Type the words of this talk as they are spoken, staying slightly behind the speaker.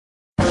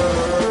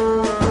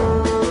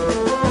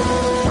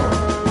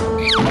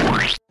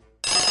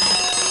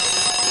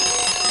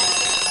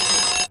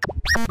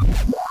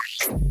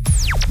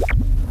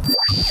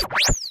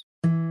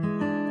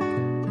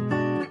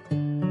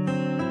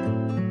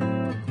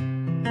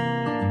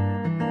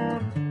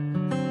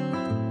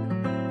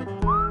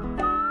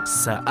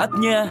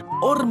Saatnya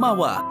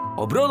Ormawa,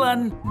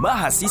 obrolan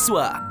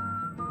mahasiswa.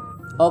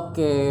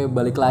 Oke,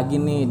 balik lagi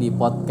nih di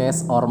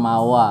podcast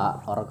Ormawa,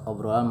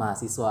 obrolan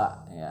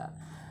mahasiswa ya.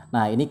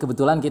 Nah, ini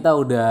kebetulan kita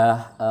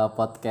udah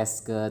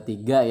podcast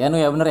ketiga ya, Nu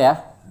ya, bener ya?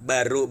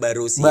 Baru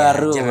sih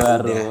baru, ya,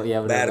 baru, ya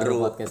bener,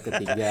 baru podcast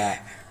ketiga.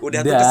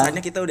 Udah tuh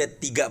kesannya kita udah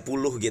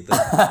 30 gitu.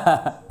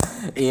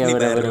 Iya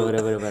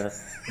bener.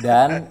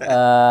 Dan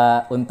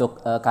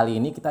untuk kali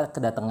ini kita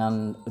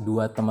kedatangan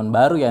dua teman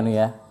baru ya, Nu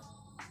ya.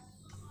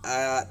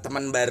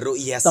 Teman baru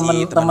iya temen,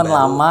 sih teman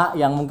lama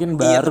yang mungkin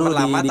baru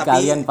di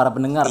kalian para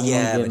pendengar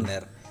iya, mungkin.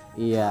 Bener.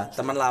 Iya.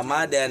 Teman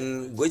lama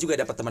dan gue juga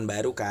dapat teman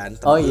baru kan.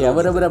 Oh iya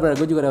benar.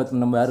 Gue juga dapat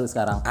teman baru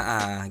sekarang.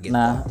 Gitu.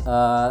 Nah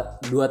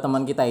dua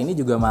teman kita ini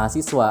juga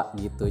mahasiswa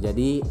gitu.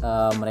 Jadi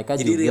mereka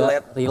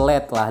juga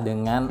relate lah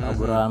dengan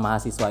obrolan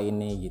mahasiswa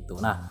ini gitu.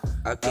 Nah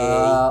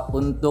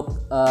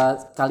untuk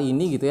kali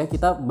ini gitu ya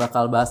kita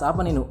bakal bahas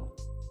apa nih, Nu?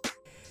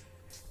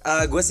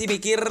 Gue sih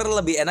mikir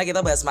lebih enak kita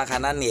bahas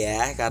makanan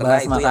ya,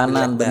 karena bahas itu makanan, yang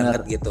relate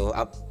banget gitu.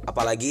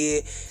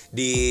 Apalagi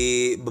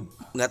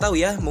nggak tahu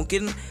ya,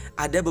 mungkin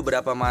ada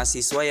beberapa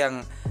mahasiswa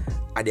yang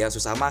ada yang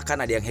susah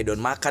makan, ada yang hedon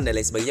makan dan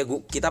lain sebagainya.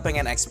 Kita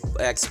pengen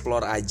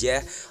explore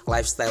aja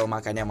lifestyle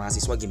makannya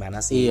mahasiswa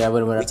gimana sih. Iya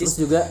benar-benar.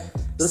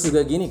 Terus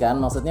juga gini kan,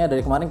 maksudnya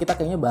dari kemarin kita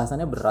kayaknya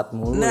bahasannya berat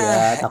mulu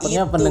ya.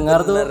 Takutnya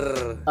pendengar tuh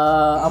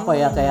apa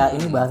ya,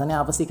 kayak ini bahasannya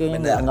apa sih,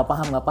 kayaknya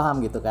nggak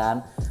paham gitu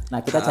kan. Nah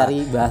kita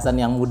cari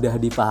bahasan yang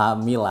mudah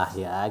dipahami lah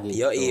ya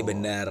gitu. Yoi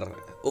bener.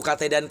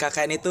 UKT dan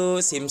KKN itu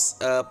seems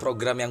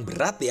program yang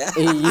berat ya.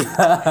 Iya.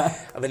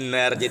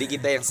 Bener, jadi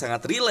kita yang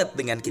sangat relate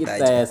dengan kita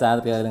aja. Kita ya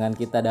sangat relate dengan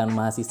kita dan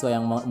mahasiswa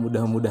yang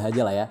mudah-mudah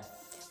aja lah ya.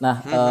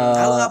 Nah,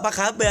 halo apa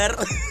kabar?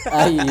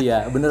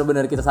 Iya,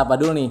 bener-bener kita sapa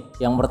dulu nih.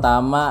 Yang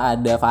pertama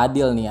ada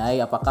Fadil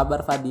nih. Apa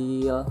kabar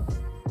Fadil?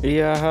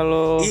 Iya,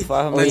 halo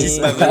Fahmi.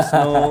 Najis banget.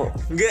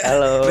 Enggak,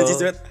 halo. Najis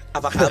banget.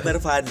 Apa kabar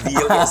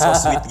Fadil? Ya so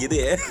sweet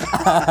gitu ya.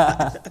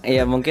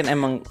 Iya, mungkin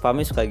emang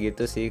Fahmi suka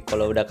gitu sih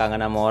kalau udah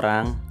kangen sama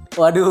orang.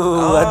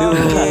 Waduh.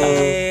 Oke.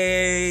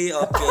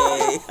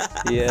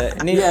 Iya,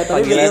 ini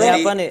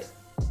panggilannya apa nih?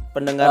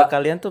 Pendengar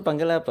kalian tuh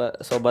panggil apa?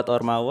 Sobat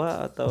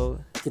Ormawa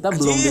atau? Kita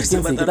belum bikin sih,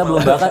 kita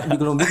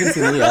belum bikin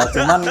sih ya.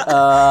 Cuman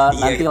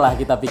nantilah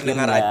kita pikirin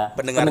ya.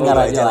 Pendengar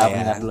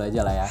dulu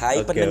aja lah ya.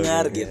 Hai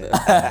pendengar gitu.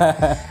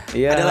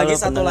 Iya, ada lagi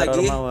satu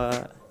lagi.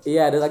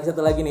 Iya, ada lagi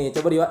satu lagi nih.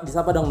 Coba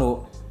disapa dong,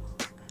 Nu.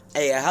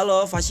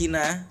 Halo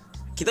Fasina.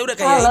 Kita udah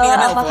kayak halo, ini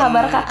kan apa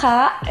kabar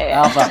kakak?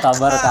 Apa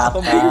kabar kakak?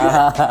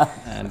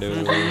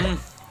 Aduh.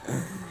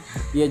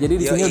 Iya, jadi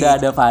di sini udah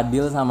ada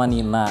Fadil sama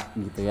Nina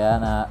gitu ya.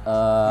 Nah,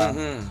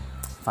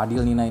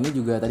 Fadil, Nina ini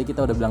juga tadi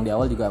kita udah bilang di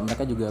awal juga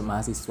mereka juga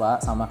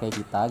mahasiswa sama kayak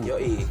kita gitu.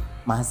 Yoi.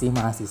 Masih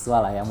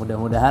mahasiswa lah ya.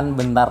 Mudah-mudahan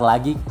bentar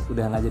lagi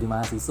udah nggak jadi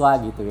mahasiswa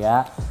gitu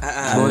ya.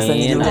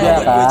 Bosen juga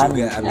kan.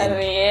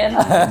 Amin.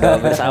 Doa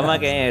bersama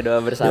kayaknya, doa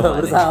bersama.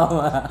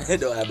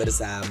 Doa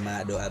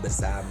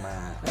bersama.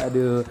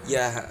 Aduh.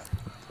 Ya.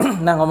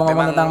 Nah,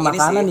 ngomong-ngomong tentang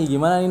makanan nih,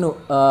 gimana nih, Nu?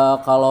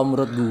 Kalau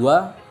menurut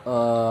gua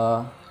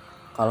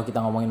kalau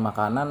kita ngomongin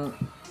makanan,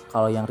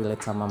 kalau yang relate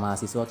sama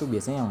mahasiswa tuh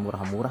biasanya yang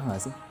murah-murah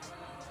nggak sih?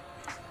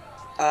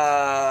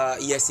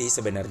 Iya sih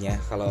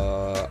sebenarnya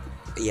kalau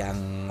yang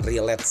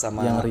relate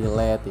sama ya.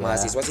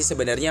 mahasiswa sih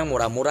sebenarnya yang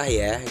murah-murah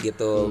ya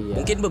gitu.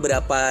 Iya. Mungkin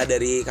beberapa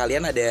dari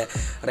kalian ada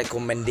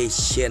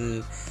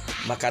recommendation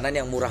makanan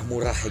yang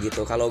murah-murah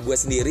gitu. Kalau gue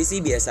sendiri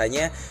sih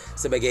biasanya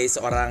sebagai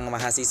seorang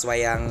mahasiswa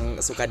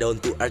yang suka down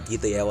to earth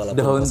gitu ya,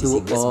 walaupun posisi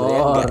gue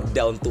sebenarnya nggak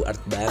down to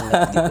earth banget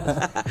gitu.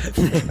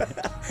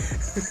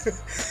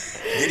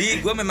 Jadi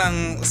gue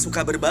memang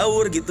suka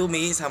berbaur gitu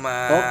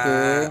sama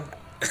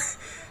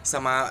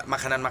sama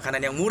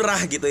makanan-makanan yang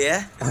murah gitu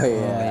ya. Oh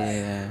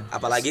iya.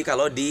 Apalagi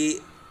kalau di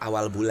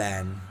awal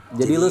bulan.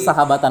 Jadi lu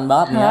sahabatan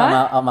banget nih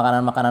ya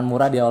makanan-makanan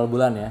murah di awal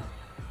bulan ya?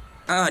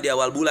 Di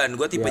awal bulan.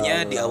 Gue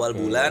tipenya di awal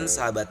bulan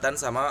sahabatan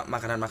sama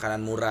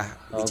makanan-makanan murah.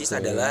 Which is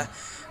adalah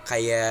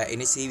kayak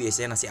ini sih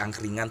biasanya nasi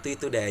angkringan tuh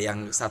itu udah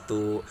yang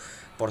satu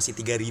porsi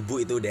 3.000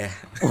 itu udah.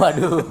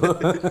 Waduh.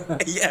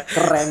 Iya.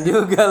 Keren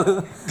juga lu.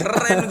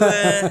 Keren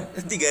gue.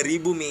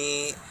 3.000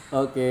 Mi.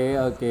 Oke.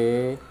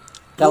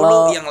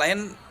 Kalau yang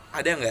lain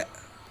ada nggak?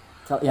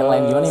 Yang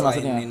lain gimana nih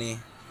maksudnya? Ini.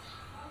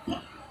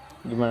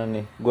 Gimana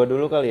nih? Gua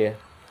dulu kali ya.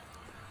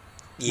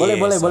 Boleh.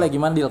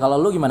 Gimana, Dil? Kalau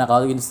lu gimana?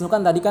 Kalau Wisnu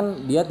kan tadi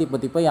kan dia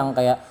tipe-tipe yang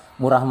kayak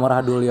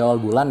murah-murah dulu di awal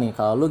bulan nih.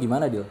 Kalau lu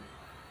gimana, Dil?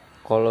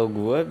 Kalau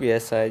gua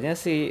biasanya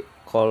sih,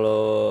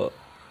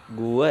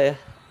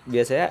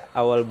 biasanya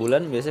awal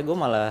bulan biasanya gua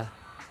malah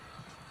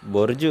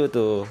borju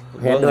tuh.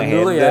 Hedon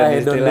dulu ya.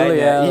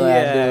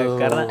 Iya,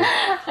 karena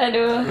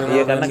Aduh.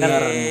 karena kan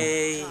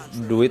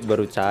duit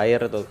baru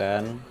cair tuh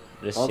kan.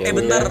 Terus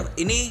bentar,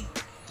 ini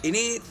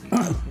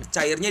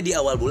cairnya di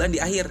awal bulan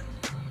di akhir.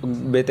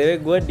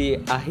 BTW gue di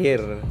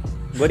akhir.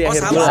 Gue di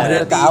akhir bulan.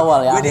 Akhir ke awal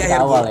ya.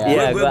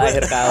 Iya, gue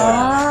akhir ke awal.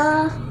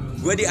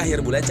 Gue di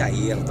akhir bulan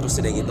cair, terus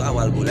udah gitu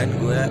awal bulan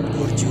gue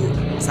borju.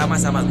 Sama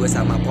gue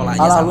sama polanya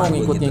sama gue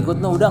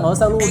ngikut-ngikut gitu. Udah enggak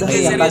usah lu udah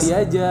yang tadi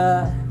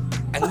aja.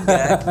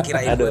 Enggak,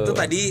 kirain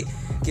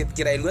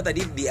gue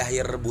tadi di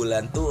akhir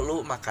bulan tuh lu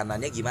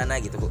makanannya gimana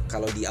gitu.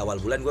 Kalau di awal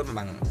bulan gue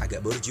memang agak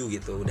borju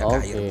gitu. Udah ke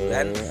akhir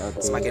bulan,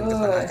 semakin ke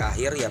tengah ke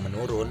akhir ya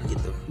menurun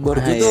gitu.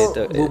 Borju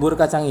tuh bubur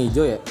kacang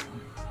hijau ya?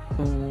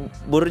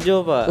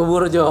 Burjo Pak.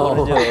 Burjo.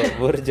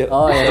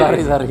 Oh ya,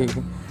 sorry.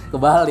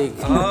 Kebalik.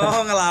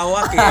 Oh,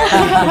 ngelawak ya.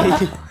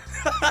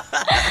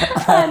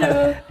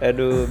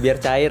 Aduh, biar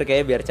cair.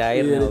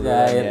 Cair.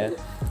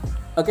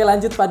 Oke,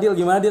 lanjut Fadil,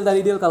 gimana Dil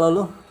tadi Dil kalau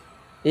lu?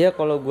 Iya,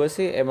 kalau gue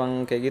sih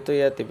emang kayak gitu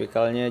ya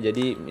tipikalnya.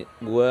 Jadi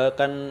gue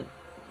kan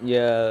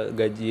ya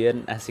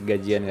gajian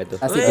gitu.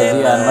 Asik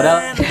gajian.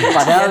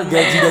 Padahal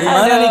gaji dari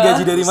mana nih?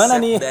 Gaji dari mana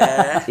nih?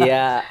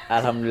 Iya,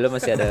 alhamdulillah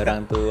masih ada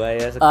orang tua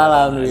ya sekarang.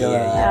 Alhamdulillah.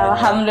 Iya.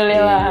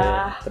 Alhamdulillah.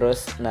 Terus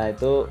nah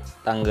itu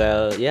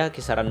tanggal ya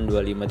kisaran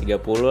 25-30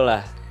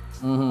 lah.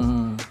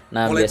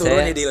 Nah, Mulai biasanya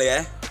turun ya Dil ya.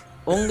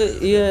 Oh enggak,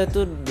 iya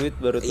tuh duit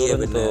baru Iya, turun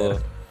bener. tuh.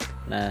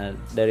 Nah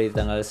dari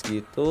tanggal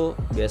segitu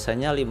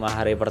biasanya 5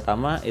 hari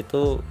pertama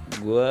itu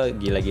gue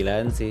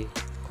gila-gilaan sih.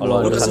 Kalau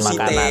Lu urusan kesusi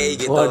makanan. teh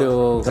gitu.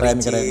 Waduh, keren.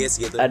 Ricis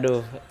gitu.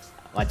 Aduh,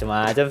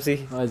 macam-macam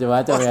sih.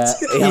 Macam-macam ya.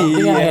 Yang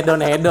penting yang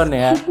hedon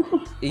ya.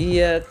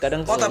 Iya,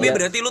 kadang Oh, tapi ya,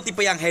 berarti lu tipe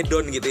yang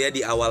hedon gitu ya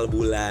di awal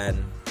bulan.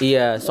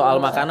 iya,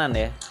 soal makanan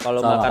ya. Kalau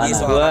Soal makanan Iya,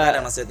 soal gue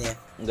makanan maksudnya.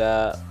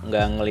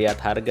 nggak ngelihat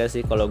harga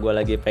sih. Kalau gue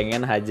lagi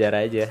pengen hajar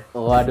aja.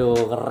 Waduh,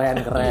 keren.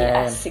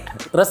 Asik.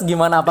 Terus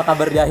gimana apa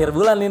kabar di akhir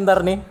bulan nih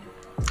ntar nih?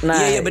 Nah,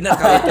 Iya benar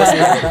kalau itu sih.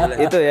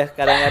 itu ya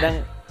kadang-kadang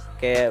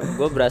kayak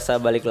gue berasa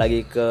balik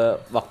lagi ke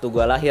waktu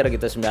gue lahir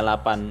gitu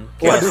 98.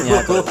 Chaosnya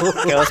tuh,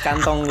 chaos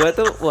kantong gue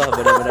tuh wah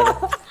bener-bener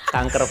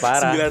kanker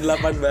parah.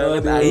 98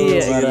 banget. Iya,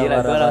 parah, gila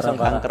gue parah, langsung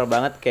parah. kanker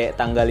banget kayak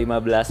tanggal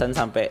 15-an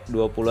sampai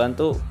 20-an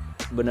tuh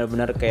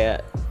bener-bener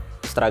kayak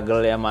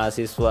struggle ya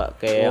mahasiswa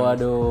kayak yang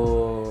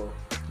Waduh.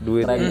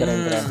 duit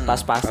Keren.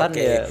 pas-pasan Oke.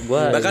 ya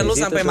gue. Bahkan lu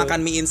sampai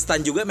makan mie instan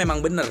juga memang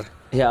bener.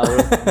 Ya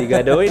Allah,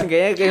 digadoin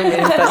kayaknya kayak mie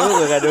instan lu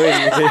gue gadoin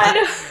gitu.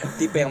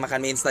 Tipe yang makan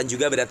mie instan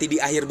juga berarti di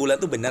akhir bulan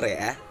tuh bener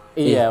ya.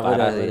 Iya,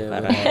 parah benar. sih,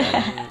 parah.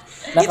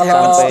 Nah, It kalau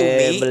happens to Sampai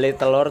me. beli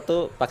telur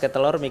tuh pakai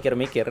telur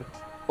mikir-mikir.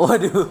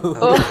 waduh.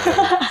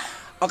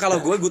 Oh, kalau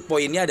gue good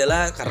pointnya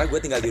adalah karena gue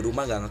tinggal di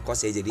rumah gak ngekos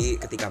ya, jadi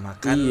ketika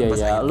makan Iya pas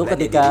ya, akhir lu bulan ya di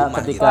ketika rumah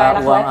ketika Wah, enak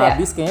uang banget ya.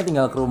 habis kayaknya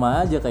tinggal ke rumah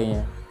aja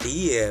kayaknya. gitu.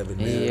 Iya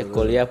bener. Iya,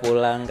 kuliah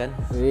pulang kan.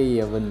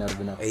 Iya, benar.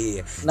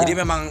 Iya. Jadi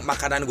memang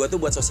makanan gue tuh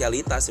buat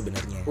sosialitas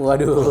sebenarnya.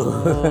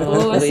 Waduh.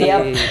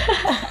 Siap.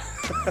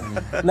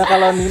 Nah,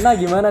 kalau Nina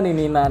gimana nih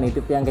Nina nih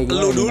tipe yang kayak gimana?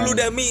 Lu Nina dulu nih?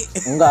 Dami.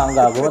 Enggak,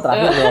 gue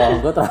terakhir dong,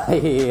 gue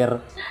terakhir.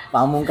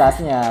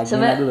 Pamungkasnya,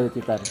 gimana dulu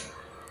Citan?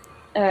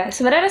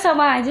 Sebenarnya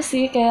sama aja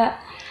sih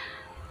kayak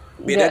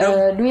Beda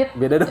dong.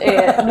 Beda dong.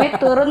 duit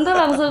turun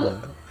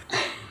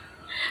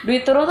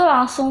tuh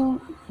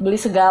langsung beli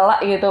segala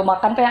gitu,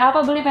 makan pengen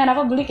apa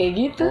beli kayak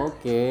gitu.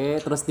 Oke,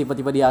 terus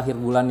tipe-tipe di akhir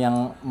bulan yang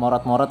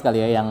morot-morot kali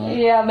ya yang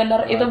Iya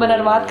bener, itu bener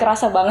banget,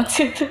 kerasa banget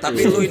sih itu.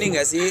 Tapi lu ini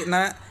gak sih,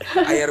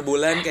 akhir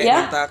bulan kayak Ya.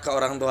 minta ke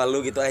orang tua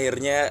lu gitu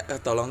akhirnya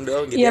tolong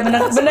dong gitu. Iya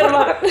ya. bener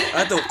banget.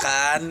 Ah, tuh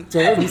kan.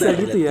 cewek bisa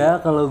gitu ya.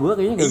 Kalau gue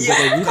kayaknya nggak bisa Iya,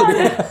 kayak gitu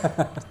deh.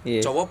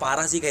 Iya. Cowok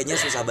parah sih kayaknya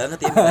susah banget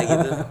ya minta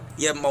gitu.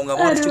 Ya mau nggak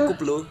mau harus cukup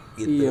lu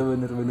gitu. Iya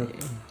bener.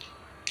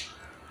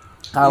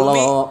 Kalau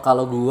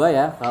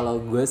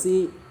gue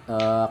sih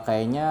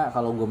kayaknya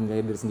kalau gue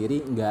menilai diri sendiri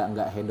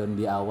nggak hedon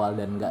di awal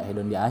dan nggak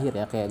hedon di akhir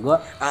ya, kayak gue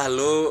Ah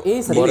lu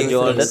sering- Borjo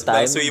all the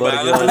time, Basui borjo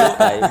banget all the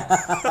time.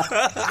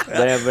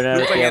 Bener-bener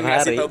lu tiap pengen ngasih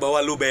hari. tau bahwa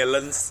lu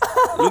balance.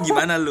 Lu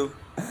gimana lu?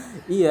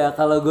 iya,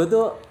 kalau gue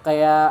tuh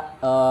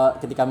kayak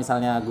ketika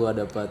misalnya gue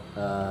dapet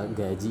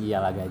gaji,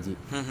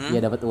 ya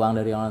dapat uang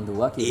dari orang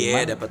tua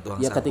kiriman. Iya, dapet uang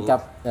ya saku. ketika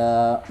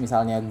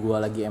misalnya gue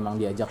lagi emang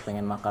diajak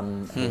pengen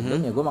makan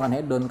hedon, ya gue makan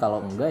hedon.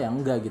 Kalau enggak ya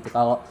enggak gitu.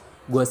 Kalau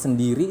gue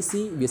sendiri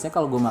sih biasanya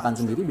kalau gue makan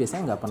sendiri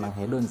biasanya nggak pernah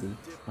hedon sih.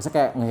 Maksudnya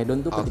kayak ngehedon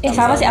tuh ketika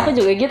Sama sih, aku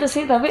juga gitu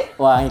sih, tapi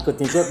wah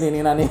ikut-ikut nih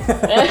Nina nih.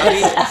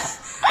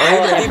 Tapi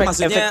berarti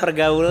maksudnya efek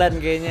pergaulan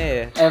kayaknya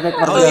ya. Efek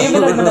Oh iya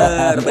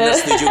pergaulan. bener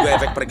setuju gue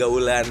efek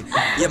pergaulan.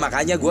 Ya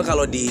makanya gue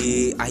kalau di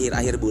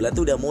akhir-akhir bulan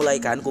tuh udah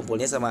mulai kan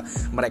kumpulnya sama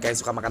mereka yang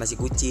suka makan nasi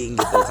kucing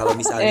gitu. Kalau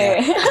misalnya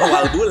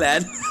awal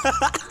bulan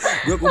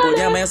gue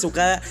kumpulnya sama yang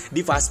suka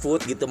di fast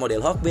food gitu,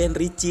 model Hokben,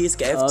 Ricis,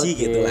 KFC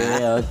gitu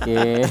lah.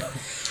 Oke.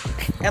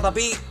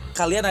 Tapi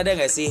kalian ada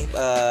nggak sih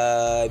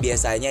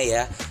biasanya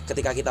ya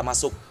ketika kita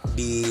masuk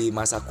di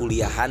masa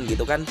kuliahan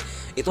gitu kan,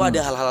 itu ada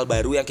hal-hal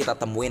baru yang kita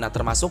temuin. Nah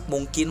termasuk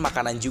mungkin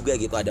makanan juga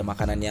gitu. Ada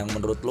makanan yang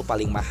menurut lu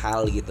paling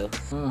mahal gitu.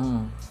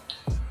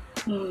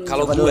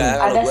 Kalau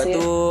Ada sih.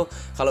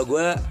 kalau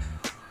gue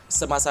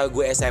semasa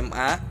gue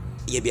SMA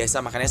ya biasa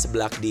makannya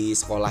seblak di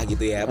sekolah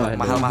gitu ya.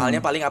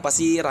 Mahal-mahalnya paling apa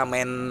sih,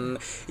 ramen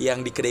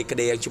yang di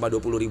kedai-kedai yang cuma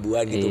 20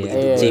 ribuan gitu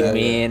begitu.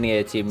 Cimin ya,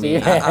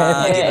 cimin.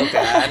 Gitu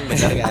kan,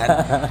 benar kan?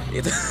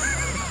 Itu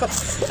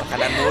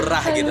makanan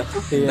murah gitu.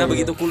 Nah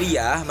begitu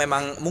kuliah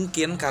memang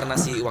mungkin karena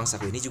si uang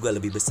saku ini juga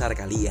lebih besar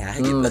kali ya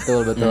gitu.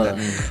 Betul.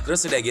 Terus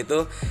udah gitu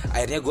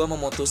akhirnya gue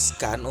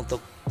memutuskan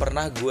untuk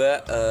pernah gue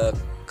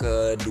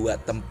ke dua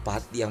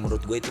tempat yang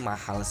menurut gue itu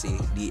mahal sih,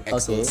 di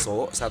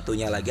Excelso,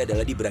 satunya lagi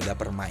adalah di Braga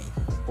Permai.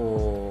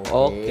 Oh.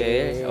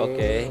 Oke.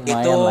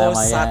 Itu Lumayan.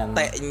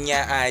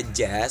 satenya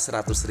aja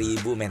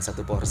 100.000 men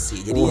satu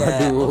porsi. Jadi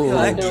Waduh.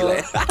 ya gila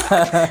ya.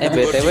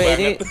 BTW Gokil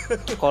ini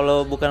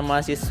kalau bukan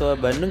mahasiswa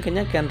Bandung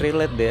kayaknya can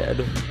relate deh.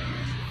 Aduh.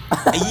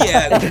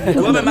 Iya,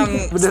 gue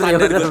memang standar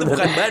gue tuh bener.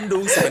 bukan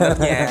Bandung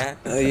sebenarnya.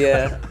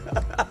 Iya.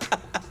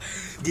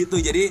 Gitu,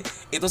 jadi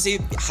itu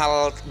sih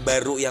hal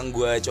baru yang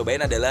gue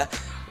cobain adalah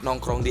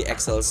nongkrong di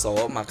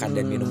Excelso, makan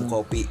dan minum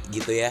kopi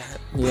gitu ya.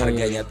 Iya,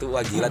 Harganya tuh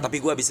wah gila,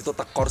 tapi gue abis itu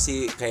tekor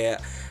sih kayak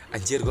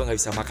anjir gue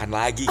nggak bisa makan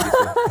lagi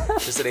gitu.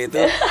 Terus dari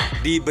itu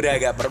di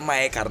Braga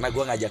Permai karena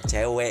gue ngajak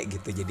cewek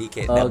gitu, jadi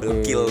kayak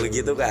double kill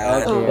gitu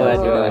kan. Oke,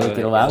 Waduh.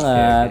 gokil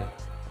banget.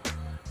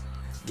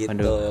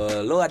 Gitu.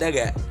 Lo ada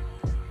gak?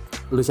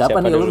 Lu siapa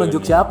nih? Lu dulu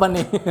nunjuk nih? siapa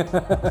nih?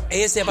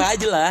 Siapa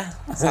aja lah,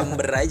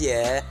 samber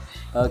aja.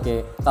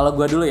 Oke, kalau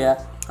gua dulu ya.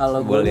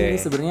 Kalau gue Boleh.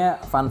 ini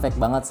sebenarnya fun fact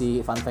banget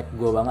sih, fun fact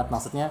gue banget.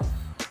 Maksudnya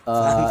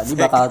ini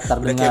bakal Udah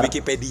terdengar. kayak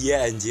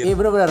Wikipedia anjir. Iya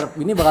benar-benar.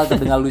 Ini bakal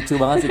terdengar lucu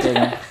banget sih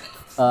kayaknya.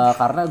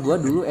 Karena gue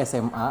dulu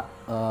SMA,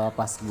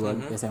 pas gue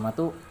SMA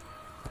tuh,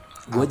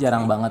 gue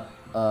jarang banget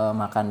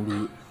makan di.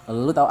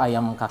 Lu tahu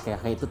ayam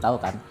kakek itu tahu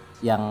kan?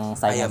 Yang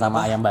saingan Ayam sama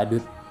apa? ayam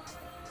badut.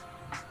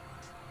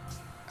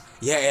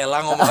 Ya elah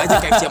ngomong aja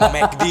KFC sama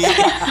McD.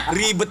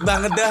 Ribet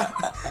banget dah.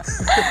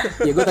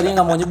 Ya gue tadinya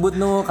nggak mau nyebut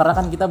karena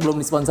kan kita belum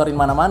disponsorin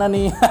mana-mana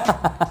nih.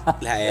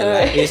 Lah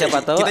elah. Iya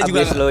siapa tahu Kita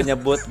juga abis lo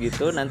nyebut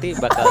gitu nanti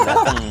bakal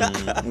dateng.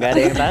 Nggak ada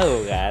yang tahu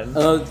kan.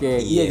 Oke,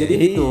 iya jadi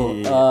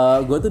gitu.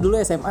 Gue tuh dulu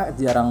SMA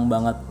jarang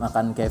banget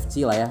makan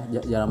KFC lah ya,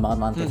 jarang banget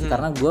makan KFC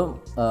karena gue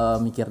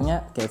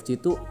mikirnya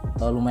KFC itu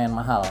lumayan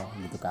mahal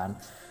gitu kan.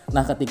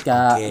 Nah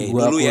ketika Oke,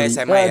 gue dulu ya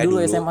SMA ya, dulu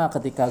dulu. SMA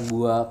ketika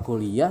gue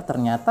kuliah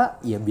ternyata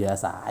ya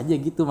biasa aja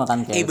gitu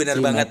makan KFC. bener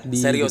banget. McD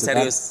Serius, gitu kan.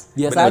 serius.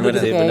 Biasa Bener, aja bener gitu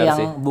sih, kayak bener yang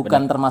sih,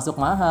 bukan termasuk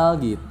mahal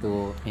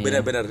gitu.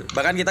 Bener-bener.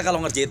 Bahkan kita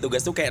kalau ngerjain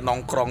tugas tuh kayak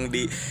nongkrong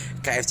di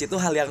KFC tuh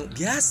hal yang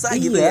biasa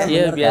gitu ya.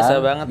 Iya, bener biasa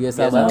kan? banget, Biasa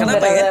biasa banget.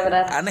 Kenapa ya?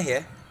 Bener-bener. Aneh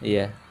ya.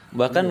 Iya.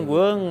 Bahkan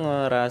gue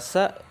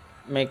ngerasa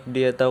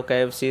McD atau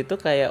KFC itu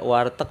kayak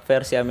warteg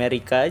versi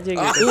Amerika aja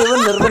gitu.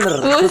 Iya bener.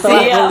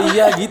 Setelah Siap.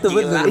 kuliah gitu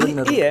bener.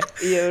 Iya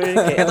bener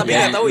kayak Tapi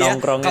nggak tahu ya.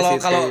 nongkrongnya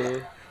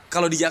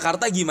Kalau di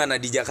Jakarta gimana?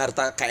 Di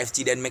Jakarta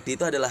KFC dan McD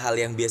itu adalah hal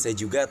yang biasa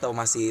juga atau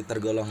masih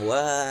tergolong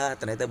wah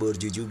ternyata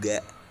borju juga.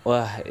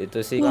 Wah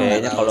itu sih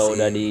kayaknya tahu kalau sih.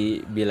 udah di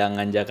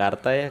bilangan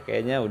Jakarta ya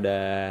kayaknya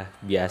udah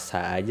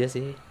biasa aja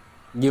sih.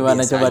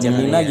 Gimana Biasa coba aja nih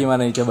kali Nina ya.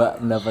 gimana nih coba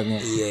pendapatnya?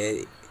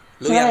 Iya.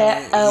 Lu Gimana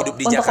yang ya? hidup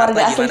di Untuk Jakarta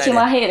warga asli gimana deh?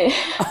 Cimahi deh.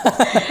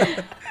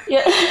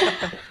 ya,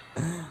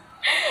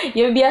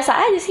 ya biasa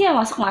aja sih ya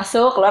masuk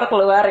Iya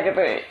keluar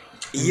gitu.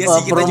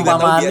 sih kita juga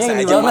tahu Perumpamaannya biasa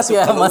ini aja banget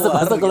ya,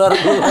 masuk keluar.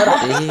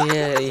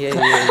 iya.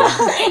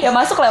 Ya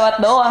masuk lewat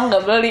doang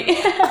nggak beli.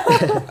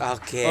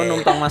 Oke. Oh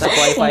numpang masuk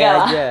wifi Enggak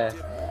lah. aja.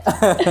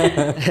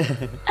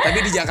 Tapi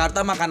di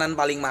Jakarta makanan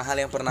paling mahal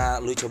yang pernah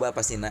lu coba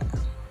apa sih, Nak?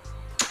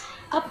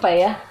 Apa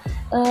ya?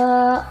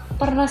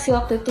 Pernah sih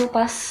waktu itu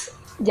pas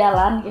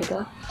jalan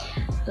gitu.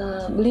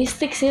 Beli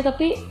stick sih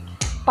tapi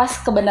pas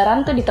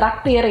kebenaran tuh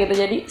ditraktir gitu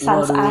jadi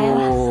sans air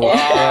lah. Ya.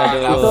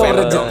 Itu Fair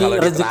dong kalau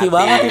rezeki ditraktir.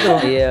 banget itu.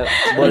 Iya,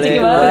 boleh Rezeki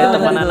banget. boleh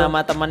temenan sama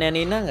temannya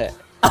Nina nggak?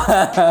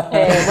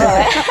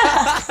 Boleh.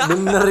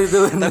 Bener itu.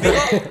 Tapi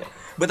kok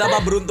betapa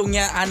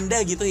beruntungnya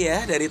Anda gitu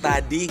ya dari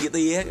tadi gitu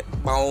ya,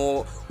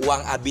 mau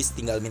uang habis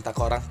tinggal minta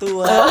ke orang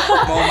tua,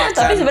 mau makan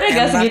Tapi sebenarnya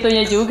gak enak,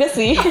 segitunya juga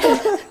sih.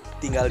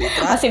 tinggal di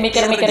Masih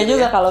mikir-mikir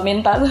juga kalau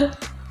minta tuh.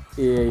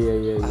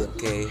 Iya.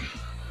 Oke.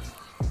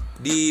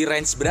 Di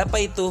range berapa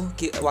itu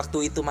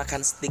waktu itu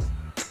makan steak?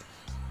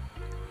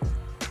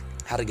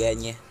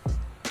 Harganya?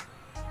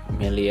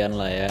 Milian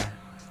lah ya.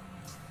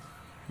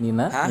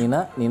 Nina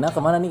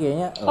kemana nih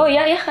kayaknya? Oh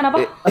iya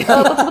kenapa?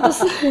 Putus-putus.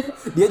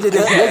 Dia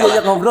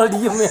jajak ngobrol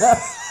diem ya.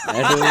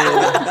 Aduh.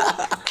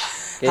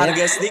 Kayaknya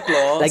Harga steak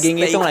loh. lagi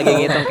ngitung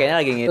kayaknya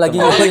lagi ngitung. Lagi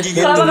Lagi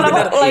ngitung Kenapa?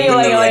 bener.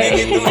 Lagi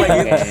ngitung lagi.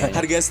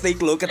 Harga steak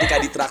lo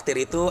ketika ditraktir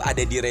itu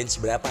ada di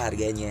range berapa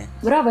harganya?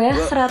 Berapa ya?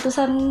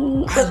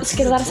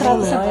 Sekitar 100-an.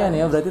 Lumayan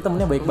ya, berarti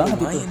temennya baik banget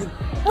itu. Lumayan nih.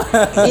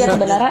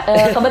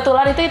 Iya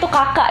kebetulan itu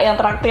kakak yang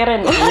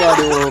traktirin.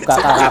 Waduh,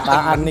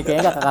 kakak-kakaan nih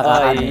kayaknya Oh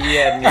kakak-kakaan.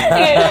 iya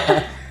nih.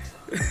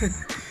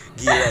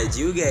 Gila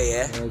juga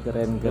ya.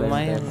 Keren.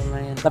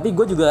 Lumayan. Tapi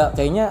gue juga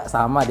kayaknya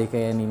sama deh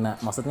kayak Nina.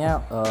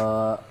 Maksudnya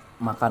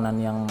makanan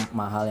yang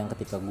mahal yang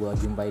ketika gue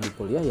jumpai di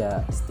kuliah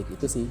ya steak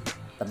itu sih.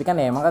 Tapi kan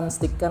ya emang kan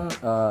steak kan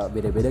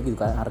beda-beda gitu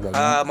kan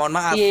harganya. Mohon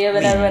maaf. Iya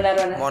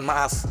benar. Mohon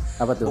maaf.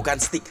 Apa tuh?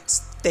 Bukan steak.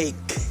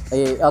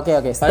 Oke,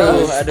 steak.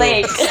 Aduh.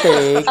 Steak.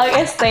 Steak.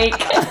 Oke steak.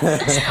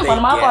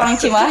 Mohon maaf ya. orang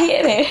Cimahi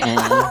nih.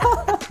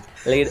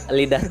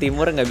 Lidah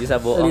timur nggak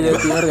bisa bohong.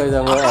 Lidah timur gak bisa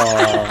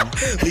bohong.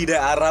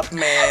 Lidah Arab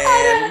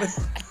men.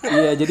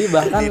 Iya, jadi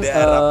bahkan Lidah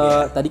Arab,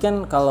 ya. tadi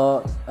kan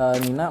kalau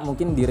Nina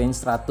mungkin di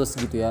range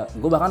 100 gitu ya.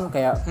 Gue bahkan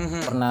kayak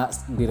pernah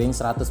di range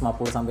 150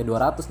 sampai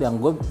 200 yang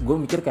gue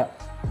mikir kayak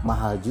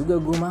mahal juga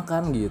gue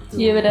makan gitu.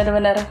 Iya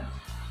benar.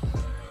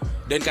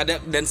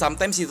 Dan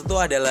sometimes itu tuh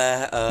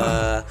adalah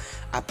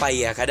apa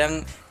ya?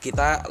 Kadang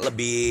kita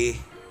lebih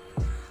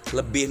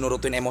lebih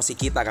nurutin emosi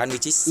kita kan,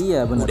 which is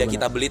Iya, benar, udah benar.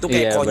 kita beli tuh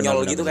kayak Iya, konyol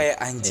benar, gitu, benar. kayak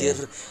anjir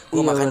gue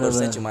Iya, makan benar,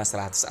 barusan benar. cuma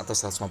 100 atau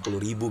 150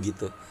 ribu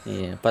gitu.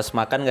 Iya, pas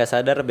makan nggak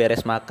sadar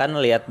beres makan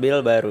lihat bill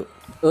baru.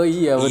 Oh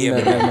iya Iya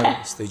benar. benar,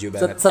 setuju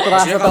banget.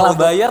 Setelah Maksudnya kalau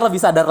untuk- bayar lebih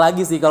sadar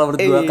lagi sih kalau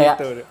menurut gua, kayak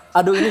Itu.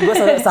 aduh ini gua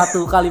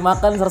satu kali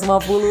makan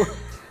 150.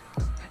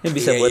 Ini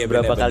bisa Iya, buat iya,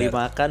 berapa benar-benar. kali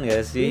makan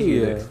gak sih?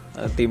 Iya.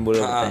 Gitu.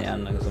 Timbul pertanyaan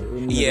langsung.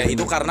 Iya,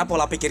 itu karena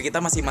pola pikir kita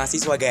masih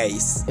mahasiswa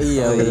guys.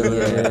 Iya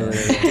benar.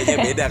 Kayaknya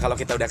beda kalau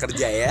kita udah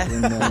kerja ya.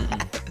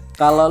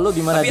 Kalau lu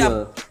gimana, Tapi Jul?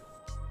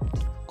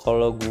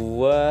 Kalau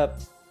gua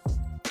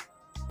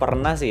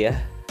pernah sih ya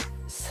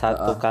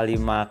satu kali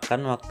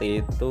makan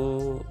waktu itu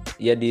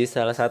ya di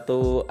salah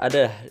satu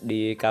ada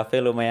di kafe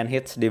lumayan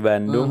hits di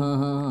Bandung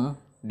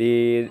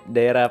di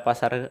daerah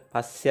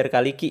Pasir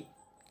Kaliki.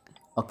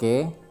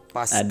 Oke.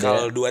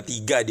 Pascal 23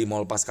 di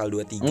Mall Pascal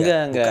 23.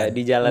 Enggak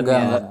di jalannya.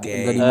 Enggak Oke.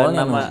 di mallnya.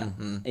 Nama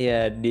no.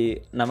 iya di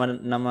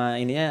nama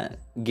ininya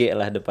G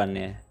lah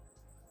depannya.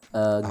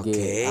 G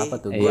Oke. apa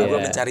tuh? Gua Iya.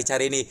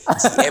 mencari-cari nih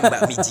GM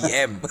Mbak Mi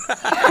GM.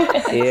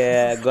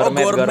 Iya,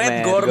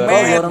 gourmet.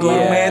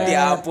 Gourmet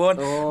ya ampun.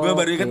 Oh, Gua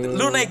baru inget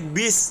lu naik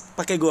bis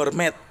pakai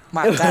gourmet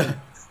makan.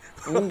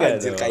 Enggak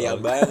Anjir dong. kaya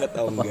banget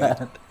tau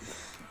enggak.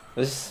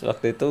 Terus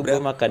waktu itu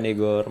gue makan di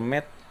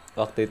gourmet.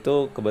 Waktu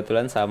itu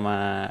kebetulan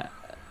sama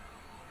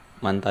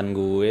mantan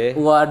gue.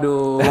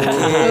 Waduh.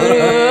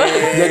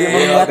 Jadi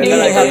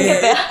mengingat-ingat.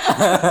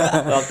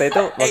 Waktu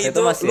itu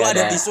masih lu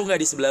ada ada. tisu nggak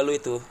di sebelah lu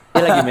itu? Dia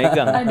lagi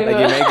megang, Aduh.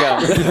 lagi megang.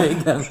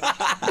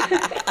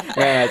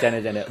 Nggak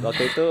canda.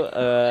 Waktu itu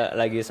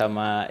lagi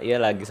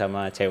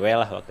sama cewek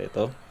lah waktu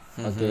itu.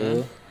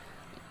 Oke.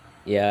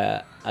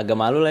 Ya agak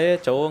malu lah ya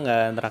cowok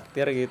nggak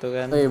traktir gitu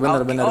kan. Oh iya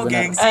benar.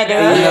 Gengsi.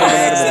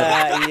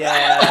 Iya.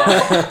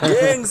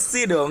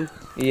 Gengsi dong.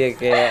 Iya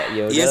kayak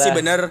ya Iya sih udahlah.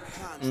 bener.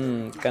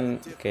 Kan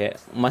kayak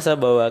masa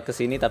bawa ke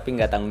sini tapi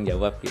nggak tanggung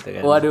jawab gitu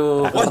kan.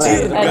 Waduh.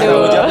 Wajir,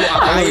 Aduh.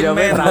 ngapain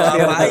men,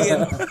 ngapain?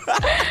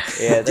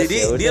 Iya, terus Jadi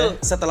ya udah. Dil,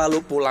 setelah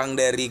lu pulang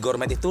dari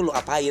gourmet itu lu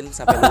apain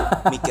sampai lu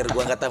mikir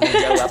gua nggak tanggung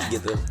jawab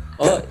gitu?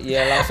 Oh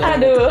iya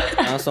Aduh.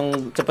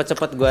 langsung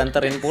cepet-cepet gue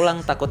anterin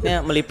pulang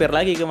takutnya melipir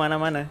lagi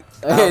kemana-mana.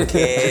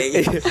 Oke,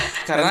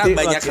 karena Nanti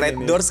banyak makin red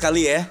ini. doors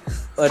kali ya.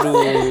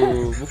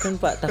 Waduh, bukan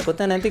Pak,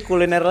 takutnya nanti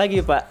kuliner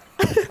lagi Pak.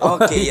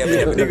 Oke, ya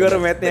Di benar.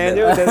 gourmetnya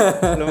aja udah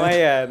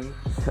lumayan.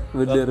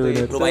 Bener.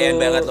 Lumayan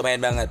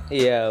banget.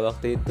 Iya,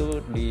 waktu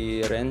itu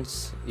di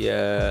range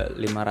ya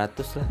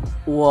 500 lah.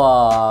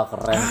 Wah,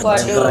 keren.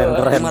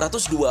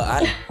 500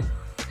 duaan.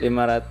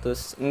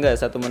 500, enggak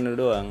satu menu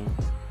doang.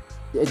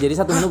 Ya, jadi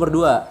satu menu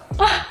berdua.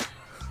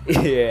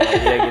 Iya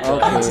gitu.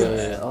 Oke.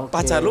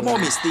 Pacar lu mau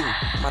misting,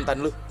 mantan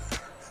lu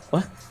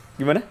Wah,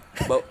 gimana?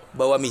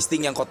 bawa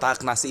misting yang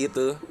kotak nasi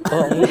itu.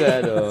 Oh,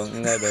 enggak dong.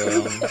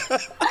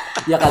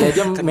 Ya kali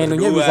aja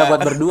menunya berdua. bisa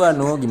buat berdua,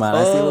 Nu. Gimana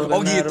sih lu?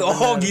 Oh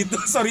gitu.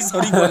 Sorry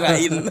gua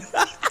ngain.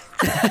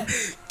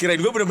 Kirain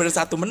gua bener-bener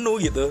satu menu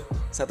gitu,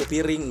 satu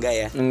piring enggak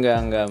ya?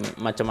 Enggak,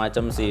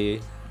 macam-macam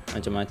sih.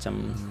 Macam-macam.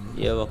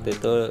 Ya waktu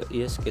itu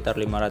ya sekitar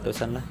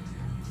 500-an lah.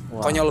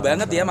 Konyol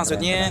banget ya,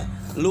 maksudnya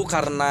lu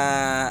karena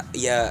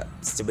ya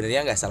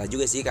sebenarnya nggak salah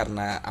juga sih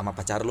karena sama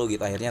pacar lu gitu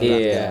akhirnya Iya.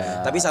 traktir.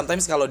 Tapi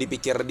sometimes kalau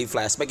dipikir di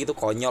flashback itu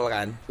konyol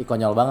kan. Ih,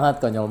 konyol banget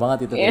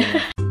itu Iya.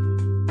 kayaknya.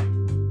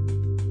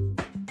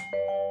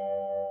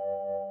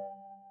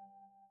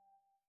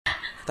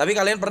 Tapi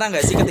kalian pernah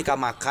nggak sih ketika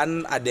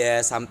makan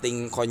ada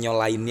something konyol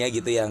lainnya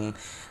gitu yang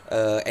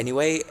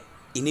anyway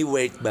ini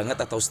weird banget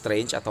atau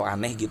strange atau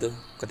aneh gitu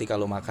ketika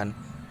lu makan?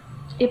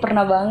 Ih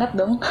pernah banget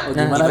dong. Oh,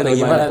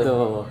 gimana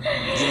tuh?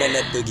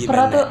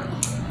 Pernah tuh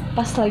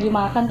pas lagi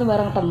makan tuh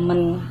bareng temen.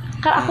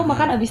 Kan aku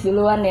makan abis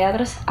duluan ya.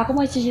 Terus aku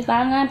mau cuci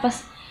tangan. Pas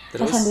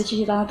sambil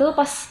cuci tangan tuh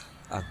pas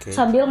Oke.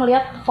 sambil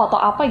ngeliat foto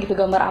apa gitu,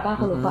 gambar apa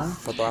aku lupa.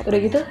 Foto apa? Udah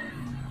gitu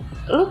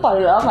lupa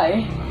udah lama ya.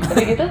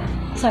 Udah gitu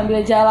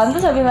sambil jalan tuh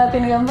sambil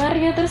ngeliatin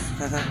gambarnya. Terus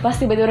pas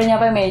tiba-tiba udah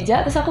nyampe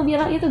meja, terus aku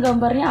bilang itu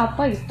gambarnya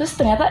apa gitu. Terus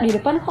ternyata di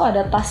depan kok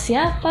ada tas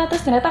siapa.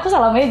 Terus ternyata aku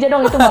salah meja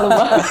dong, itu malu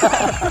banget.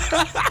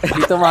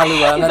 Itu malu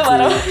banget Itu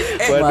malu. sih.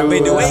 By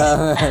the way,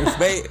 banget.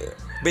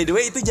 by the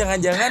way itu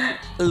jangan-jangan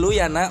lu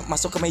Yana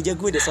masuk ke meja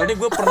gue deh. Soalnya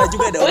gue pernah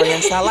juga ada orang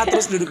yang salah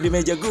terus duduk di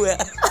meja gue.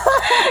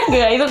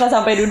 Enggak, itu gak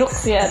sampai duduk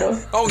sih, aduh.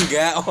 Oh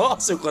enggak, oh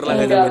syukurlah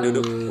gak Enggak. sampai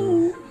duduk.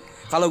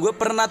 Kalau gue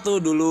pernah tuh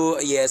dulu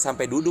ya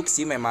sampai duduk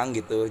sih memang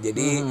gitu.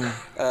 Jadi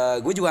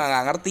gue juga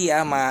nggak ngerti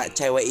ya sama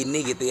cewek ini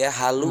gitu ya,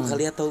 halu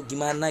kali atau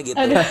gimana gitu.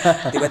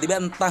 Tiba-tiba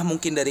entah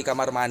mungkin dari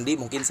kamar mandi,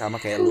 mungkin sama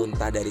kayak lu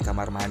entah dari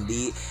kamar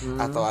mandi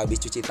atau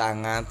habis cuci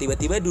tangan,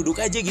 tiba-tiba duduk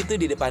aja gitu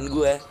di depan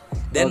gue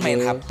dan main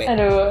HP.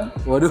 Aduh.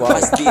 Waduh.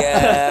 Pas dia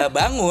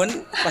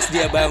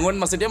bangun,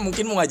 maksudnya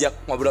mungkin mau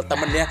ngajak ngobrol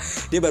temennya,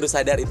 dia baru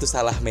sadar itu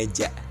salah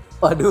meja.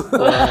 Waduh.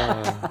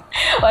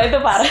 Wah itu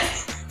parah.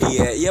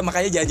 Iya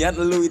makanya jangan-jangan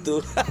lu itu.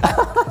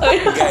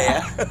 Enggak ya.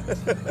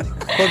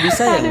 Kok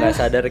bisa ya nggak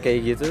sadar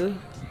kayak gitu?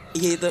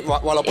 Iya itu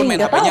walaupun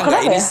main nggak HP-nya tahu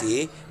nggak kenapa ini ya? sih,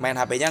 main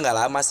HP-nya nggak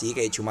lama sih,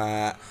 kayak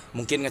cuma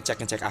mungkin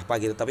ngecek apa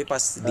gitu. Tapi pas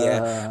dia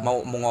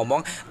mau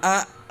ngomong,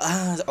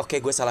 oke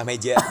gue salah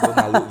meja, gue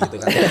malu gitu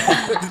kan.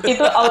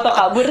 Itu auto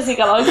kabur sih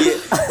kalau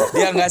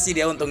Dia nggak sih,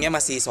 dia untungnya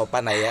masih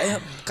sopan lah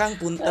ya. Kang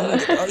punten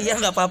gitu. Oh iya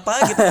nggak apa-apa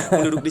gitu.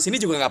 Mau duduk di sini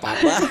juga nggak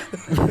apa-apa.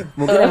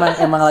 Mungkin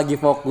emang lagi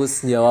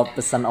fokus jawab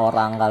pesan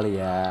orang kali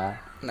ya.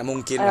 Nah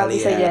mungkin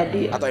kali bisa ya.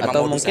 jadi.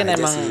 Atau modus mungkin aja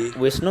emang sih.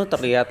 Wisnu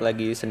terlihat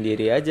lagi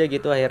sendiri aja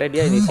gitu, akhirnya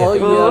dia Oh inisiatif.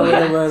 iya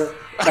benar.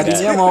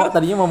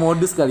 Tadinya mau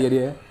modus kali ya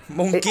dia.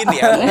 Mungkin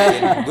ya,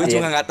 mungkin. Gue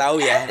juga nggak tahu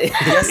ya.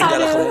 Dia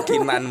segala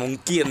kemungkinan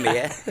mungkin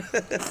ya.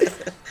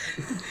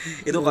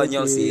 Itu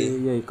konyol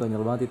sih. Iya,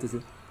 konyol banget itu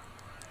sih.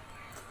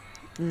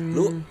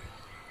 Lu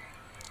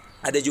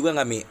ada juga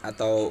nggak Mi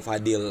atau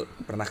Fadil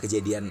pernah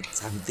kejadian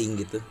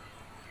something gitu?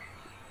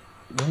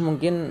 Gue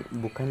mungkin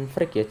bukan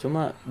freak ya,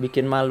 cuma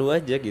bikin malu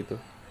aja gitu.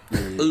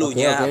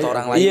 Elunya Oke. atau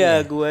orang lain? Iya,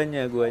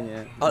 guanya.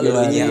 Oh,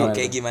 Gimana, elunya. gimana?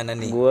 Oke, gimana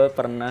nih? Gue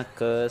pernah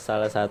ke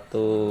salah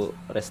satu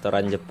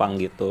restoran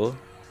Jepang gitu.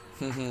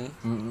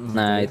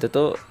 Nah, itu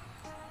tuh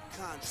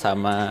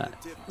sama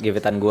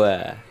gebetan gue.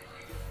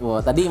 Wah,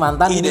 tadi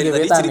mantan Ih, ini dari tadi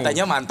gebetan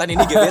ceritanya nih. mantan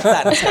ini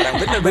gebetan. Sekarang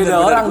bener. Beda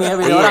orang nih ya,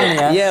 beda orang nih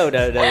ya. Iya,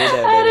 udah.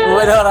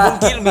 Beda orang.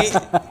 Mungkin Mi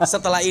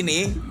setelah ini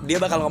dia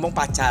bakal ngomong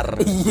pacar.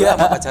 Iya. Gua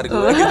sama pacar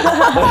gue gitu.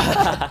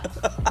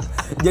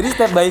 Jadi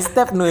step by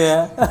step nu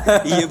ya.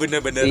 Iya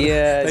bener-bener.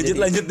 Iya,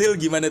 Lanjut Dil,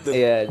 gimana tuh?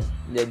 Iya,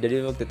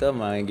 jadi waktu itu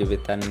sama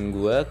gebetan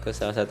gue ke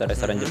salah satu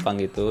restoran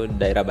Jepang gitu,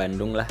 daerah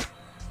Bandung lah.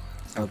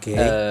 Oke.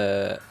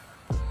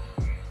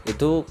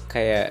 Itu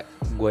kayak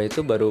gue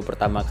itu baru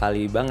pertama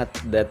kali banget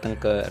datang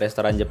ke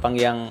restoran Jepang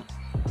yang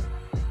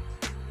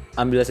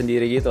ambil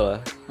sendiri gitu loh.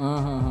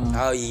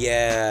 Oh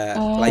iya,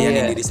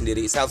 layanin diri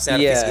sendiri, self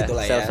service gitu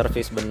lah ya. Self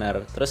service benar.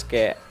 Terus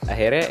kayak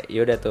akhirnya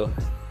yaudah tuh,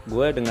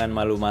 gue dengan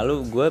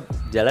malu-malu gue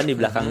jalan di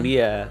belakang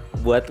dia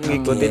buat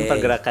ngikutin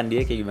pergerakan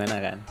dia kayak gimana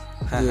kan.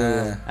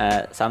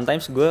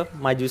 Sometimes gue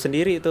maju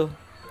sendiri tuh.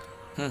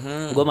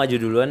 Gue maju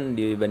duluan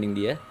dibanding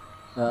dia.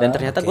 Dan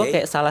ternyata gue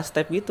kayak salah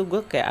step gitu,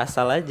 gue kayak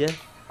asal aja.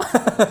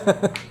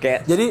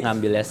 Kayak Jadi-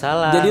 ngambilnya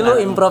salah. Jadi lu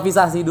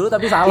improvisasi dulu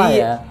tapi salah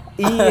ya.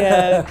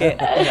 Iya, kayak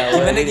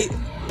Gimana, Gi?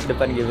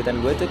 depan gebetan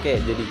gue tuh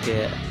kayak jadi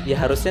kayak ya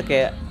harusnya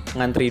kayak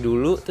ngantri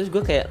dulu, terus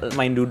gue kayak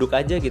main duduk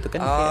aja gitu kan.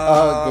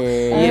 Oh, Oke.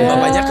 Iya.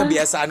 Bapaknya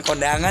kebiasaan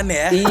kondangan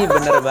ya. Iya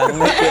bener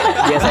banget, kayak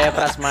biasanya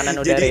prasmanan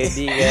udah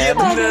ready kan. Iya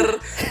bener,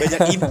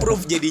 banyak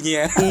improve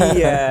jadinya.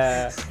 Iya,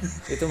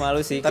 itu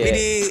malu sih. Tapi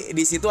kayak,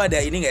 di situ ada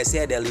ini nggak sih,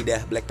 ada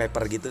lidah black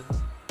pepper gitu?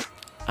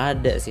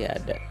 ada sih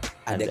ada.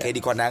 Ada kayak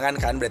di kondangan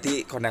kan,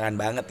 berarti kondangan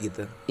banget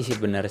gitu. Ih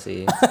bener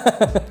sih.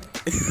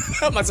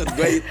 Maksud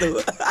gue itu.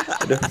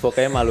 Aduh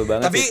pokoknya malu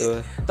banget tapi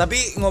itu. tapi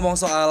ngomong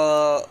soal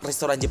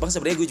restoran Jepang,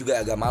 sebenarnya gue juga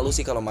agak malu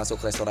sih kalau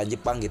masuk restoran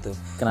Jepang gitu.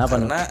 Kenapa,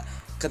 Karena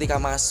ketika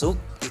masuk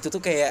itu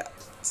tuh kayak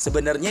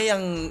sebenarnya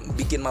yang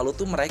bikin malu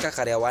tuh mereka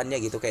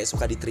karyawannya gitu, kayak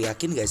suka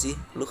diteriakin gak sih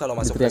lu kalau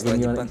masuk restoran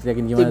Jepang?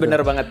 Teriakin Ih gimana? bener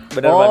tuh? banget,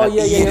 bener Oh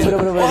banget. iya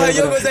bener. Oh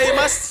iya gue saya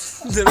mas.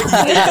 Sampai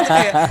gitu, itu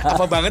kayak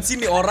apa banget sih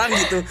nih orang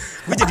gitu.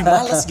 Gue jadi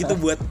malas gitu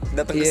buat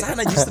datang ke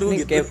sana justru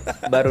Nih, gitu. kayak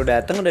baru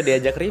datang udah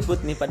diajak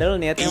ribut nih,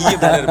 padahal niatnya Iya mah.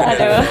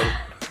 benar.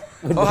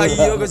 Oh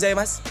iya gue saya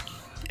mas.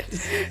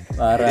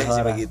 Parah.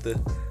 Begitu.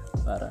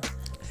 Parah.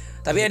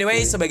 Tapi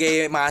anyway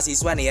sebagai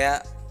mahasiswa nih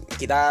ya,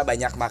 kita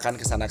banyak makan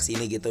kesana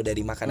kesini gitu,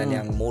 dari makanan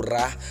yang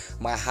murah,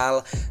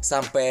 mahal,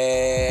 sampai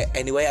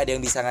anyway ada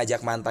yang bisa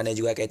ngajak mantannya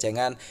juga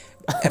kecengan.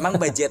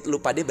 Emang budget lu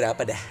pada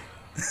berapa dah?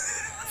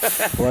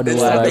 Dan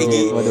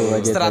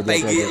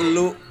strategi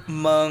lu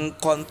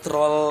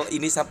mengkontrol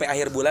ini sampai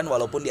akhir bulan,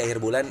 walaupun di akhir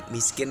bulan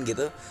miskin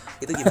gitu,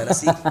 itu gimana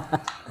sih?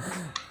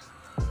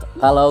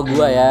 Kalau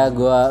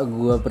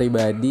gua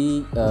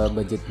pribadi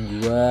budget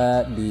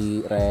gua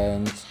di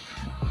range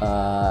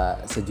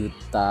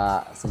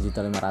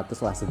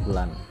 1.500.000 lah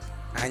sebulan.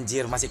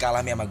 Anjir, masih kalah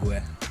nih sama gue.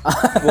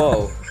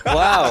 Wow.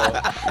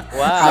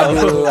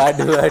 Aduh.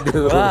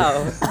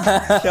 Wow.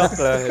 Shock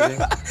loh ini.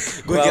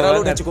 Gue Wow kira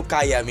lu udah banget. cukup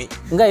kaya, Mi.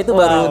 Enggak, itu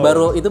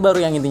baru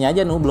yang intinya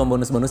aja belum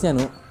bonus-bonusnya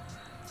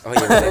Oh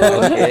iya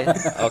bener.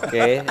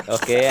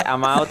 Oke.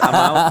 I'm out.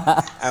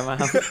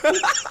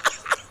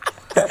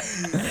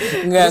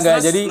 Enggak.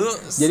 Terus Jadi lu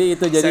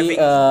itu saving.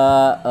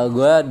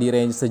 gue di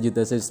range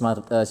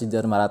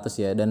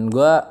 1.500.000 ya. Dan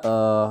gue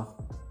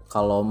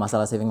kalau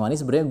masalah saving money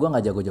sebenarnya gue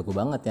nggak jago-jago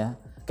banget ya.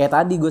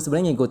 Kayak tadi gue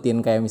sebenarnya ngikutin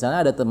kayak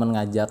misalnya ada temen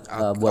ngajak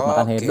buat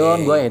makan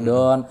hedon, gue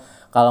hedon.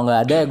 Kalau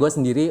nggak ada ya gue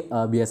sendiri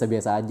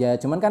biasa-biasa aja.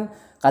 Cuman kan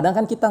kadang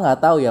kan kita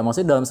nggak tahu ya.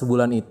 Maksudnya dalam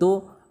sebulan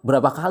itu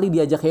berapa kali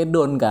diajak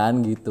hedon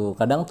kan gitu.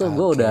 Kadang tuh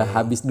gue udah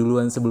habis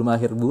duluan sebelum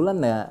akhir bulan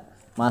ya.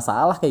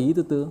 Masalah kayak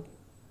gitu tuh.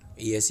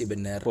 Iya sih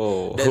benar.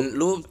 Wow. Dan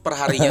lu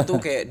perharinya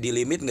tuh kayak di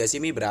limit nggak sih,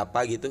 Mi,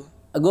 berapa gitu?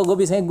 Gue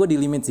biasanya gue di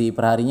limit sih,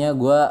 perharinya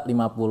gue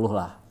 50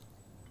 lah.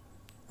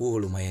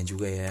 Lumayan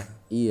juga ya.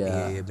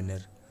 Iya.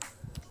 Bener.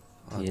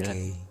 Gila.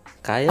 Oke.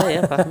 Kaya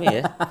ya Fahmi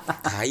ya.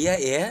 Kaya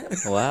ya.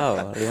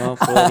 Wow,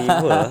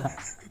 50.000 loh.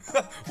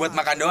 Buat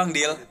makan doang,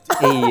 Dil.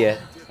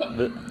 Iya.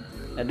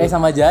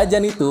 Sama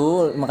jajan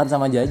itu, makan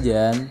sama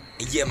jajan.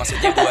 Iya,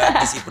 maksudnya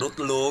buat isi perut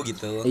lo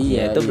gitu.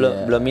 Iya, itu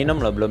belum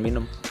minum loh, belum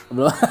minum.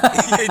 Belum.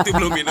 Iya, itu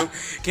belum minum.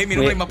 Kayak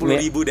minum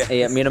 50.000 dah.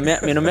 Iya,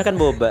 minumnya kan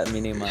boba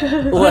minimal.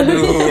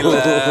 Waduh.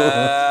 Gila.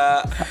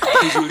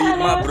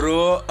 75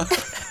 bro.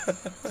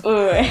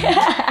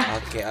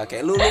 Oke.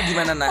 Lu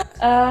gimana nak?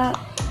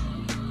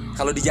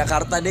 Kalau di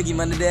Jakarta deh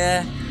gimana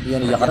deh? Iya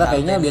di Jakarta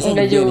kayaknya biasanya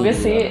Enggak gede juga nih.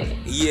 sih.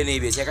 Iya nih,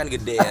 biasanya kan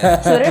gede ya.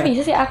 Sebenarnya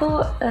bisa sih aku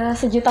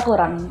 1 juta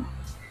kurang.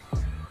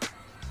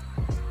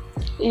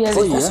 Iya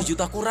Oh bisa. iya? 1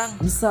 juta kurang.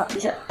 Bisa.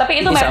 Bisa.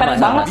 Tapi itu Iya, mepet sama,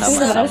 banget sama, sih sama,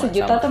 sebenarnya sama, 1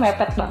 juta sama. tuh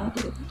mepet banget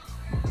gitu.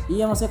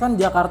 Iya maksudnya kan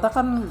Jakarta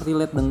kan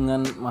relate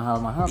dengan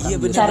mahal-mahal kan. Iya,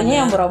 bener. Carinya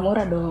yang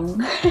murah-murah dong.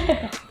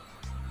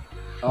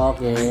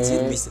 Oke.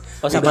 Anjir, bisa.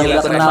 Oh, sama Gila,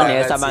 ngikut kenal teman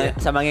ya, banget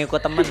sih. sama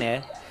ngikut teman ya.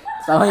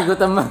 Sama ikut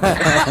teman.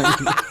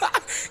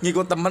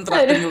 Ngikut temen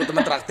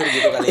traktir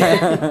gitu kali ya.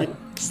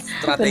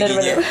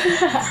 Strateginya.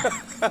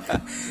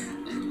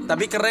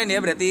 Tapi keren ya,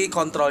 berarti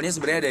kontrolnya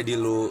sebenarnya ada di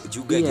lu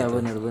juga Iya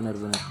gitu. benar.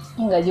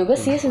 Enggak juga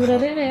sih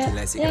sebenarnya kayak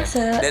Gila sih, ya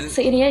keren.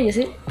 seini aja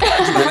sih.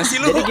 Gimana sih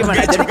lu? Jadi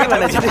gimana?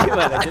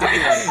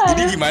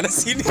 Jadi gimana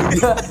sih ini?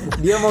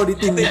 Dia mau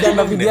ditinggikan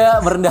tapi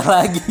dia merendah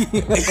lagi.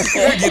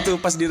 Gitu,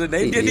 pas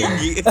direndahin dia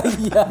tinggi.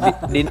 Iya.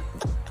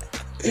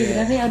 Iya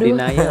benar nih, aduh.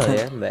 Denial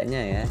ya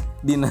mbaknya ya.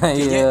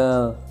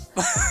 Denial.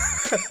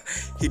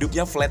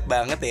 Hidupnya flat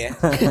banget ya.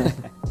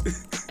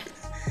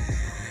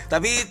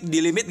 Tapi di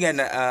limit gak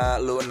nak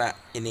lu nak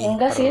ini?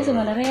 Enggak sih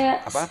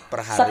sebenarnya apa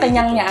per hari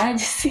sekenyangnya gitu?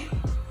 aja sih.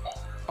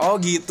 Oh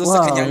gitu, Wow.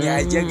 sekenyangnya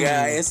aja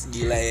guys.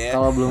 Gila ya.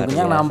 Kalau belum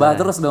kenyang nambah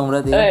terus dong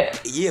berarti.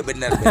 Iya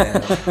benar.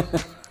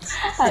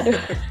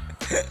 Aduh.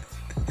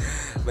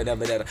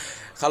 Benar.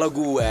 Kalau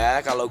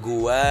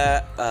gua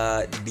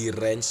di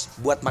range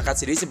buat makan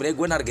sendiri sebenarnya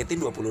gua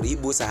nargetin 20.000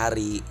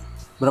 sehari.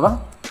 Berapa?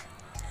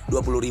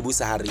 20.000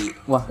 sehari.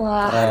 Wah,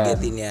 Wah. keren.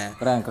 Targetinnya.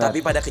 Keren.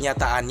 Tapi pada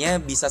kenyataannya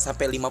bisa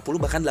sampai 50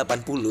 bahkan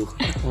 80.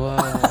 Wah.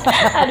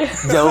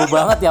 Jauh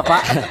banget ya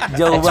Pak.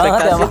 Jauh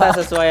banget ya Ekspektasi Pak. tak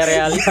sesuai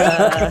realita.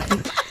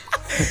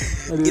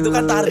 Itu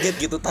kan target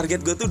gitu. Target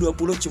gue tuh 20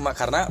 cuma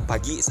karena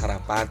pagi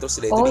sarapan terus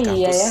udah itu Oh, di kampus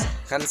iya ya.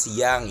 kan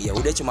siang. Ya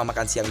udah cuma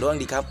makan siang doang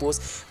di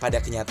kampus. Pada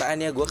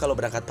kenyataannya gue kalau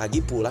berangkat pagi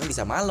pulang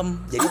bisa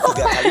malam. Jadi 3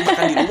 kali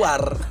makan di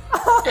luar.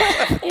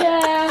 Iya.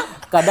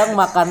 Kadang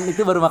makan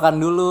itu baru makan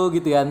dulu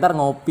gitu ya. Ntar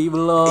ngopi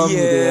belum gitu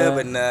ya. Iya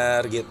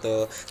bener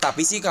gitu.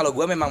 Tapi sih kalau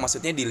gue memang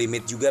maksudnya di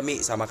limit juga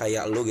Mi, sama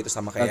kayak lu gitu,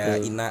 sama kayak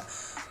Oke. Ina.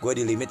 Gue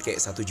di limit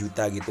kayak 1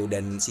 juta gitu.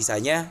 Dan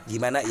sisanya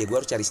gimana ya gue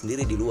harus cari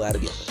sendiri di luar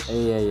gitu.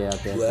 Iya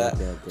oke. Gue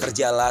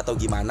kerjalah atau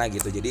gimana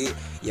gitu. Jadi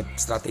ya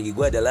strategi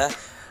gue adalah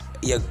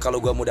ya kalau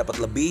gue mau dapat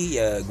lebih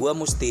ya gue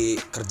mesti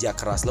kerja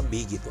keras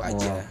lebih gitu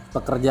aja.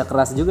 Pekerja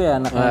keras juga ya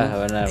anaknya. Wah,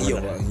 benar. Iya.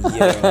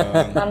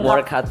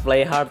 Work hard,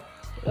 play hard.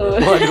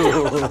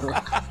 Waduh.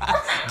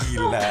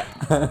 Gila.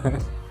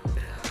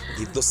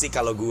 Gitu sih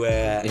kalau gue.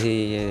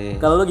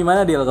 Iya. Kalau lu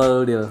gimana Dil?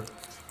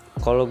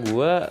 Kalau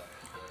gua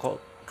kok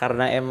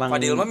karena emang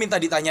Pak Dilma minta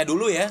ditanya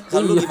dulu ya.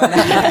 Kalau lu gimana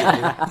gitu.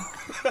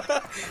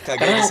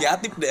 Kagak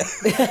inisiatif deh.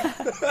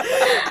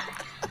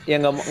 ya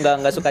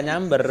nggak suka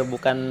nyamber,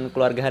 bukan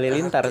keluarga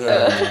Halilintar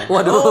soalnya.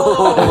 Waduh.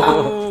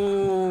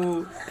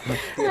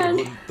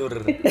 Guntur.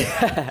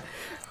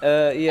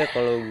 Iya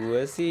kalau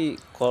gue sih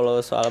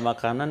kalau soal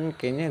makanan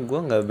kayaknya gue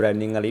nggak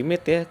berani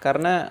ngelimit ya,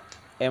 karena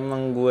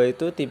emang gue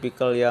itu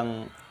tipikal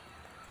yang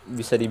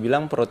bisa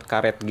dibilang perut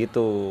karet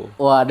gitu.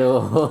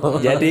 Waduh.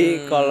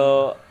 Jadi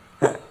kalau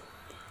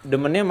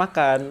demennya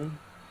makan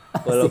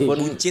walaupun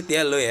Buncit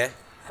ya lu ya.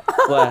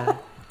 wah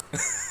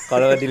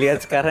kalau dilihat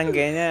sekarang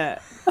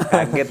kayaknya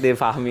kaget deh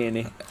Fahmi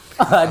ini.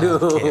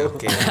 Aduh.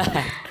 Oke.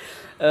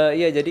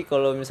 Iya jadi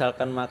kalau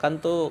misalkan makan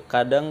tuh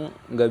kadang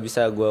nggak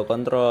bisa gue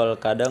kontrol,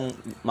 kadang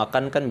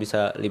makan kan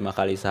bisa 5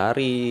 kali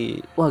sehari.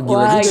 Wah gila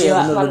Wah, juga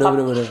ya, gila,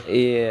 bener.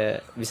 Iya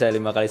bisa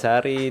 5 kali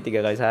sehari,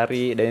 3 kali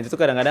sehari, dan itu tuh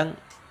kadang-kadang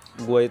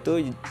gue itu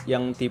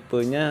yang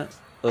tipenya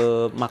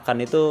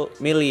makan itu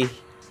milih,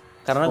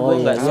 karena gue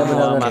nggak iya,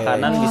 semua benar.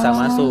 makanan bisa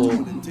masuk.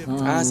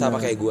 Sama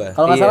kayak gue.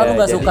 Kalau nggak salah Iya, lu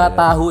nggak jadi- suka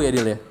tahu ya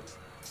Dil ya?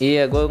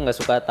 Iya gue nggak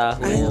suka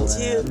tahu, Anjir,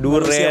 manusia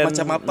duren,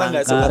 macam apa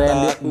nggak suka tahu?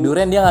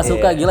 Duren dia nggak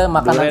suka, gila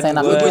makanan Duren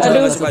seenak gua- itu. Gue juga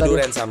nggak gak suka dia.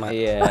 durian sama.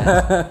 Iya,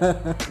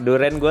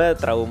 duren gue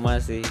trauma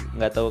sih,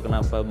 nggak tahu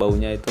kenapa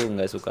baunya itu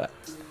nggak suka.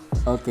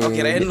 Oke. Oh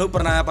kirain lu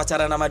pernah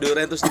pacaran sama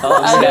durian terus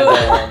Oh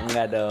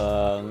enggak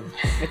dong.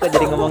 Ini kok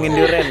jadi ngomongin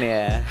duren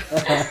ya?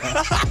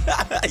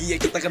 Iya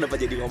kita kenapa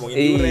jadi ngomongin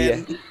Iya, durian?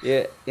 ya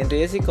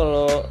intinya sih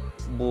kalau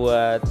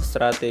buat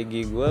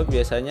strategi gue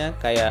biasanya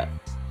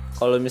kayak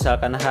kalau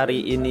misalkan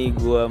hari ini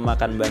gue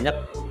makan banyak,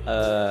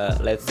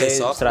 let's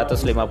say Besok?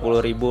 150.000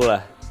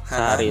 lah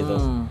sehari itu.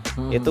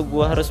 Itu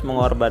gue harus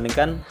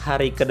mengorbankan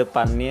hari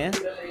kedepannya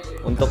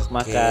untuk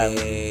makan.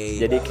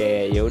 Jadi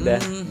kayak ya udah,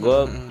 gue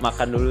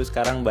makan dulu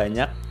sekarang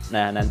banyak.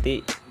 Nah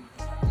nanti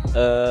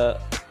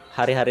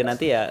hari-hari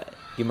nanti ya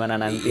gimana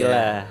nanti Iya,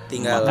 lah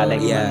tinggal, makannya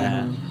iya.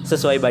 gimana.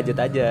 Sesuai budget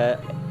aja.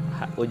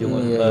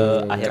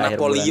 akhir-akhir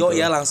Kena polio bulan tuh.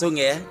 ya langsung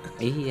ya.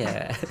 Iya.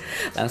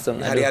 Langsung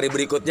Hari-hari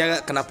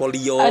berikutnya kena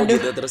polio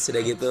gitu, terus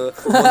udah gitu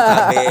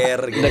muntaber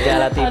gitu.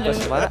 gejala tipes,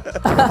 Pak.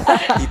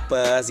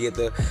 Tipes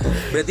gitu.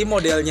 Berarti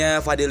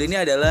modelnya Fadil ini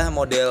adalah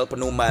model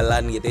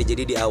penumbalan gitu ya.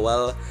 Jadi di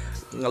awal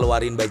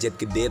ngeluarin budget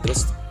gede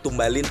terus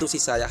tumbalin tuh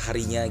sisa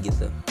harinya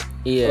gitu.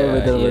 Iya,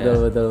 betul, iya.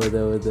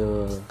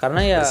 betul.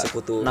 Karena ya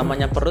Bersekutu.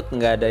 namanya perut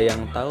nggak ada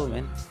yang tahu,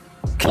 men.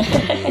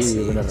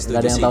 Iya benar. Setuju Gak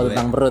ada yang sih tahu gue.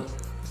 tentang perut.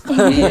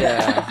 Iya.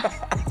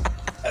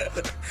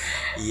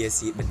 Iya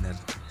sih bener.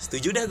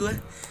 Setuju dah gue.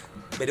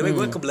 By the way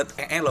gue kebelet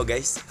loh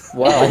guys.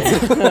 Wow.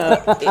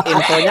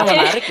 Infonya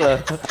menarik loh.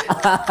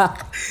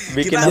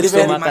 Bikin Kita nafsu habis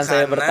dari makan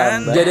saya makanan,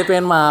 bertambah. Jadi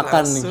pengen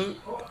makan nih. Langsung.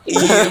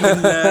 Iya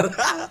bener.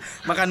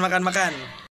 Makan.